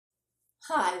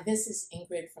Hi, this is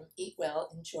Ingrid from Eat Well,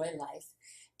 Enjoy Life,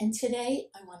 and today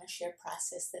I want to share a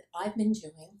process that I've been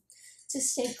doing to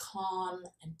stay calm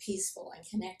and peaceful and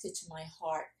connected to my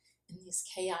heart in these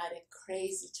chaotic,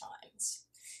 crazy times.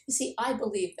 You see, I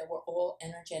believe that we're all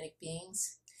energetic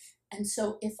beings, and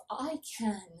so if I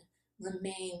can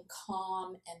remain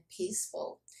calm and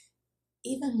peaceful,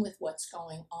 even with what's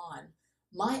going on,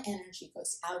 my energy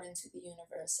goes out into the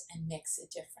universe and makes a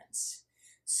difference.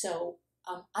 So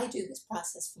I do this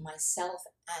process for myself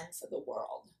and for the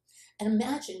world. And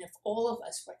imagine if all of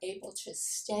us were able to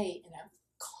stay in a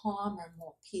calmer,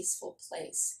 more peaceful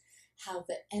place, how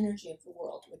the energy of the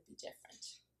world would be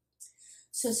different.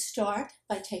 So start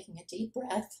by taking a deep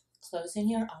breath, closing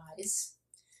your eyes,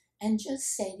 and just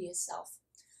say to yourself,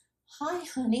 "Hi,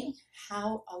 honey,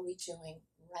 how are we doing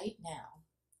right now?"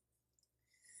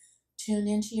 Tune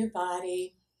into your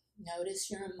body,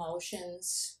 notice your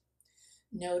emotions,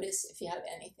 notice if you have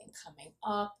anything coming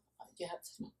up, do you have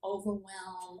some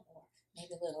overwhelm or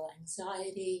maybe a little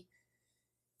anxiety.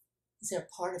 Is there a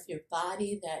part of your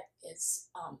body that is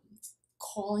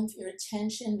calling for your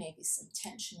attention, maybe some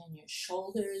tension in your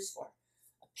shoulders or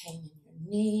a pain in your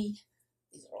knee?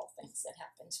 These are all things that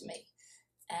happen to me.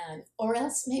 Or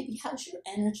else maybe how's your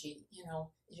energy?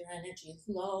 Is your energy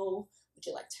low? Would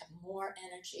you like to have more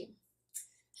energy?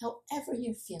 However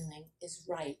you're feeling is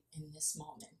right in this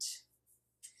moment.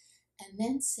 And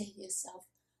then say to yourself,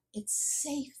 it's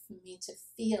safe for me to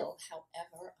feel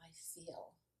however I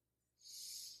feel.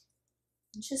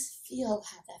 And just feel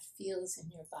how that feels in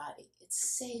your body. It's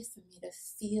safe for me to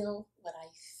feel what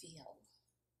I feel.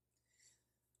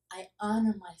 I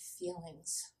honor my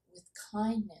feelings with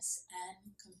kindness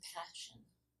and compassion.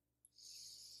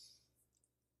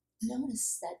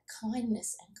 Notice that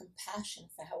kindness and compassion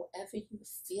for however you're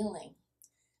feeling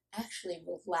actually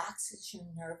relaxes your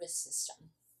nervous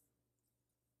system.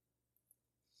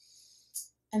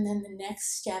 And then the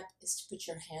next step is to put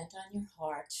your hand on your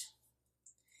heart.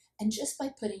 And just by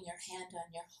putting your hand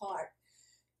on your heart,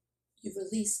 you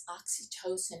release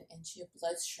oxytocin into your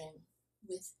bloodstream,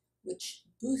 which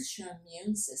boosts your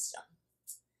immune system.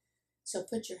 So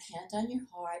put your hand on your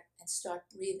heart and start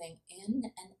breathing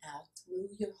in and out through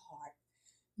your heart,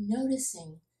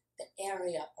 noticing the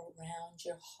area around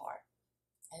your heart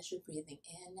as you're breathing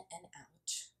in and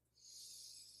out.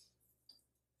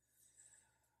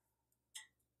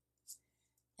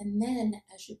 And then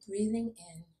as you're breathing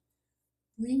in,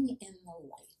 bring in the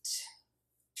light.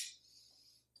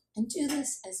 And do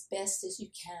this as best as you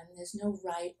can. There's no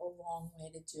right or wrong way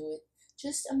to do it.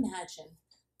 Just imagine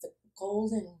the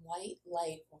golden white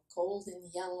light or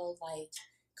golden yellow light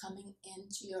coming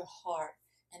into your heart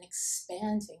and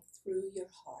expanding through your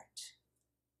heart.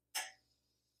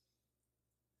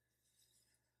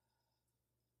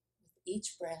 With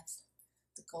each breath,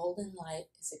 the golden light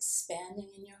is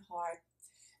expanding in your heart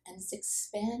and it's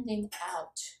expanding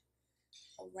out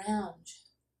around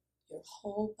your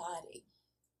whole body.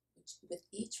 With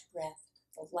each breath,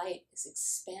 the light is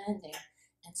expanding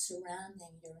and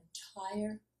surrounding your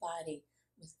entire body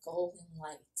with golden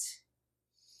light.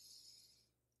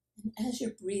 And as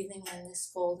you're breathing in this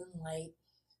golden light,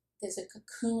 there's a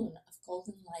cocoon of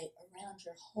golden light around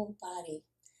your whole body,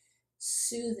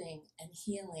 soothing and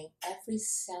healing every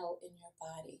cell in your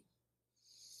body.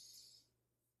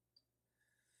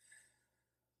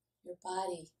 Your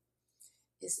body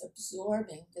is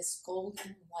absorbing this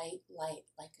golden white light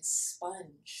like a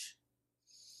sponge,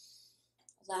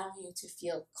 allowing you to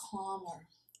feel calmer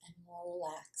and more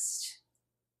relaxed.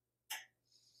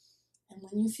 And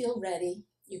when you feel ready,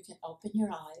 you can open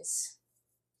your eyes.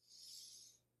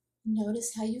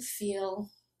 Notice how you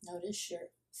feel. Notice your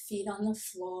feet on the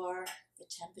floor, the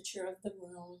temperature of the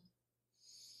room.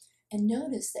 And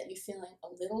notice that you're feeling a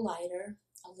little lighter,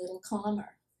 a little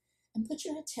calmer. And put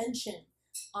your attention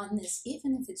on this,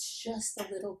 even if it's just a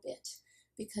little bit,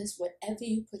 because whatever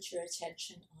you put your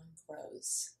attention on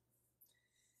grows.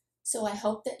 So I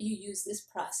hope that you use this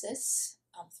process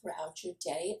throughout your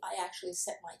day. I actually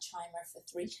set my timer for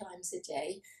 3 times a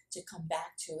day to come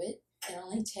back to it. It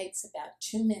only takes about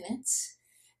 2 minutes,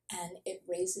 and it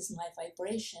raises my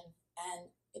vibration,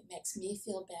 and it makes me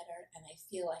feel better, and I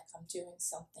feel like I'm doing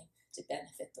something to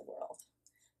benefit the world.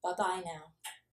 Bye-bye now.